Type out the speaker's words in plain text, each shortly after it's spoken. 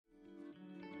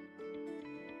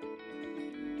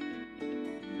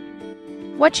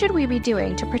What should we be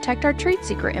doing to protect our trade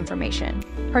secret information,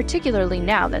 particularly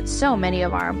now that so many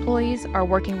of our employees are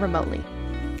working remotely?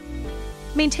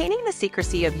 Maintaining the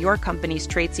secrecy of your company's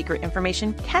trade secret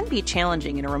information can be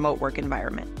challenging in a remote work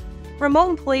environment.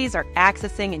 Remote employees are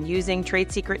accessing and using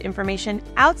trade secret information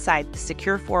outside the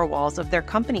secure four walls of their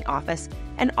company office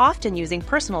and often using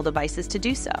personal devices to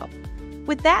do so.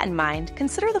 With that in mind,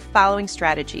 consider the following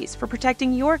strategies for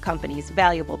protecting your company's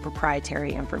valuable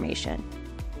proprietary information.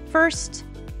 First,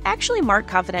 actually mark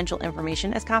confidential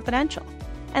information as confidential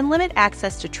and limit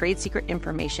access to trade secret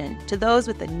information to those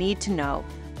with the need to know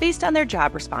based on their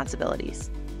job responsibilities.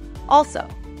 Also,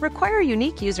 require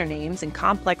unique usernames and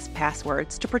complex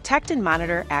passwords to protect and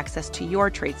monitor access to your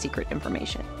trade secret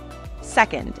information.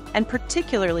 Second, and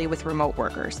particularly with remote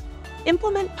workers,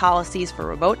 implement policies for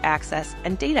remote access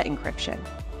and data encryption.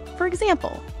 For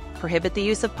example, prohibit the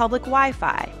use of public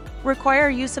Wi-Fi, require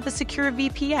use of a secure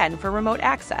VPN for remote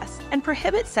access, and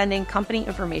prohibit sending company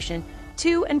information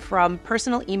to and from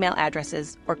personal email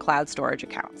addresses or cloud storage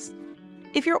accounts.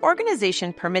 If your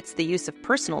organization permits the use of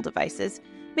personal devices,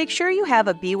 make sure you have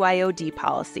a BYOD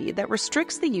policy that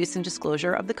restricts the use and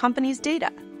disclosure of the company's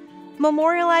data.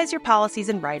 Memorialize your policies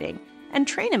in writing and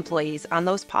train employees on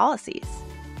those policies.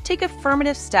 Take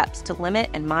affirmative steps to limit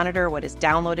and monitor what is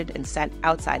downloaded and sent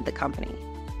outside the company.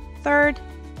 Third,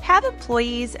 have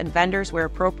employees and vendors where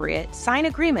appropriate sign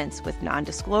agreements with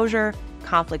non-disclosure,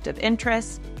 conflict of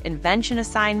interest, invention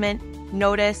assignment,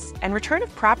 notice, and return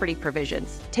of property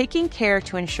provisions, taking care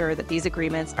to ensure that these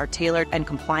agreements are tailored and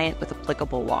compliant with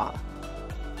applicable law.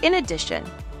 In addition,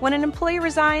 when an employee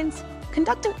resigns,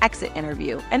 conduct an exit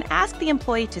interview and ask the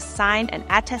employee to sign an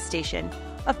attestation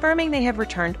affirming they have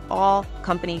returned all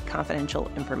company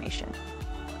confidential information.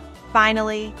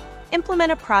 Finally,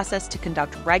 implement a process to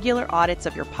conduct regular audits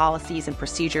of your policies and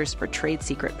procedures for trade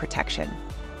secret protection.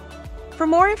 For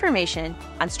more information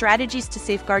on strategies to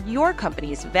safeguard your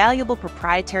company's valuable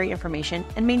proprietary information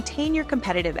and maintain your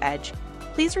competitive edge,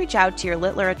 please reach out to your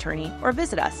Littler attorney or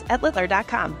visit us at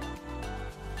littler.com.